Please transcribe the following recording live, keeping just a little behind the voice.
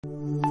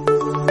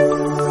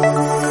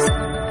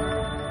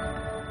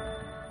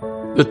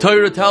The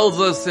Torah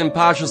tells us in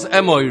Parshas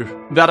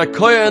Yoir that a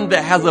kohen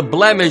that has a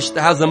blemish,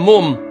 that has a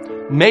mum,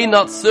 may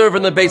not serve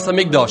in the Beis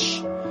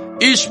Hamikdash.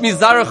 Ish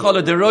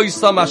mizarecha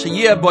lederoisa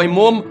mashayeh boy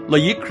mum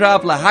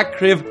leyikrav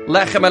lahakriv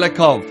lechem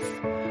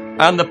elekav.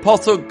 And the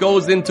Pasuk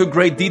goes into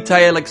great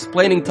detail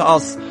explaining to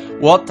us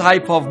what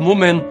type of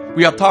mumen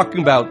we are talking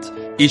about.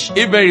 Ish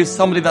iver is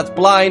somebody that's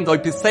blind, or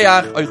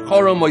piseach, or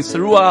chorum, or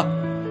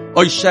serua,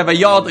 or sheva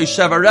yad, or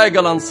sheva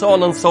regel, and so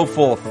on and so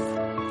forth.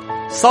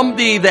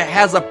 Somebody that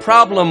has a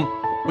problem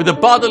with a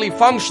bodily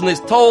function is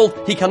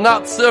told he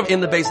cannot serve in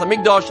the Beis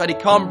Hamikdash and he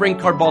can't bring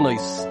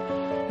karbonos.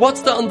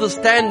 What's the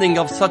understanding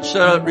of such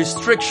a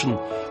restriction?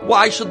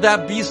 Why should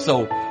that be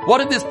so? What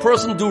did this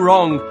person do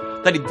wrong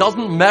that he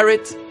doesn't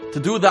merit to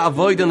do the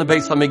avoid in the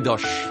Beis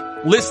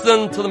Hamikdash?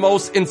 Listen to the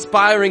most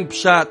inspiring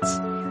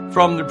pshat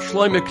from the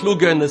Shloime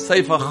Kluger in the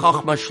Sefer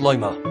Chachma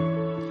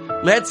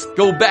Shloima. Let's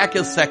go back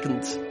a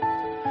second.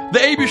 The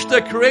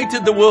Eibishter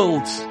created the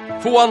world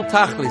for one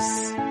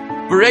tachlis.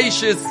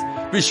 Bereshis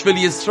Bishvil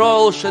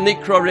Yisrael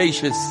Shenikra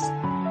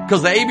Reishis.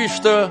 Because the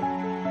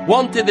Eibishter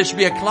wanted there should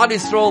be a Klal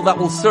Yisrael that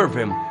will serve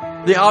him.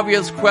 The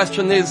obvious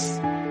question is,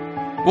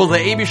 was the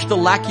Eibishter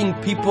lacking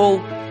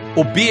people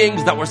or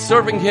beings that were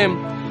serving him?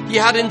 He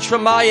had in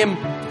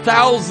Shemayim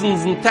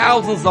thousands and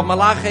thousands of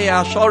Malachei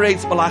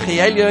Ashoretz,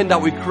 Malachei Elyon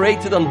that we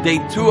created on day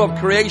 2 of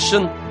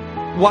creation.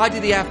 Why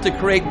did he have to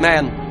create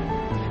man?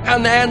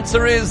 And the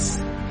answer is,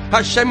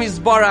 Hashem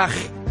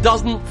Yisbarach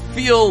doesn't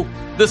feel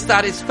the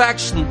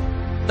satisfaction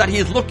that he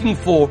is looking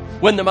for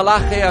when the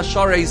Malachei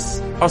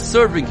Ashoretz are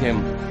serving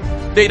him.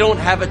 They don't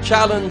have a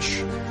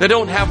challenge. They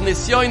don't have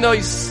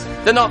nisyonos.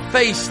 They're not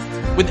faced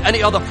with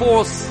any other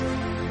force.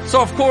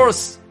 So of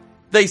course,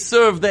 they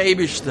serve the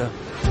Eibishter.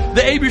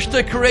 The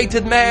Eibishter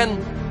created man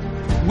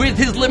with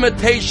his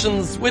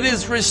limitations, with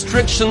his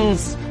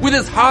restrictions, with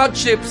his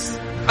hardships,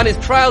 and his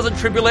trials and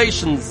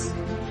tribulations.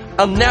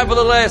 And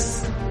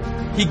nevertheless,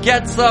 he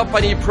gets up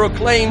and he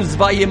proclaims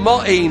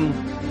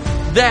Vayemo'ein.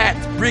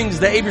 That brings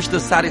the Eibishter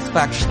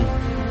satisfaction.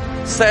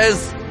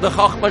 Says the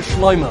Chachma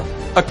Shloima,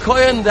 a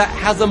kohen that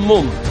has a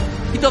mum,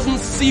 he doesn't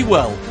see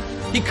well,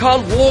 he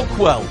can't walk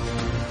well,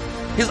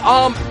 his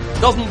arm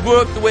doesn't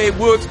work the way it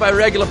works by a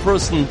regular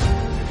person.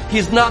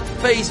 He's not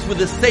faced with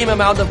the same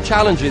amount of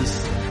challenges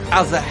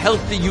as a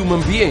healthy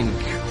human being.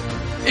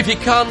 If he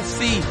can't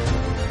see,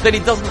 then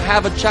he doesn't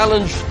have a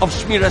challenge of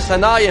Shmiras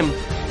Hanayim.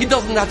 He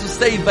doesn't have to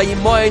say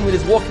Vayemoin when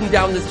he's walking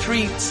down the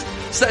streets.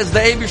 Says the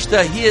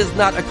Eibishter, he is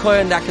not a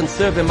kohen that can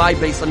serve in my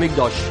Beis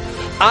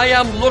Hamikdash. I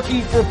am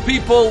looking for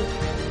people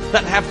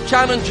that have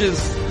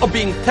challenges of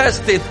being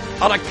tested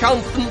on a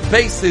constant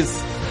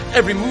basis.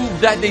 Every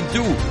move that they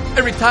do,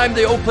 every time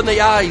they open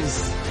their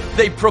eyes,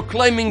 they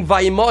proclaiming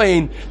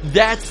Vayemoin.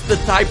 That's the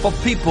type of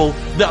people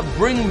that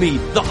bring me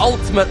the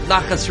ultimate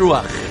Nachas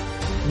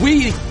Ruach.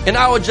 We, in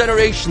our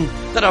generation,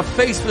 that are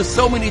faced with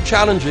so many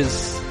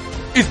challenges,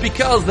 is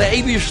because the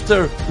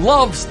Eibishter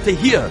loves to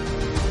hear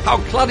how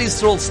Klal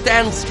Yisrael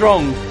stands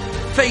strong,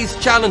 face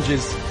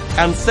challenges,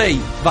 and say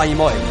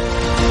Vayemoin.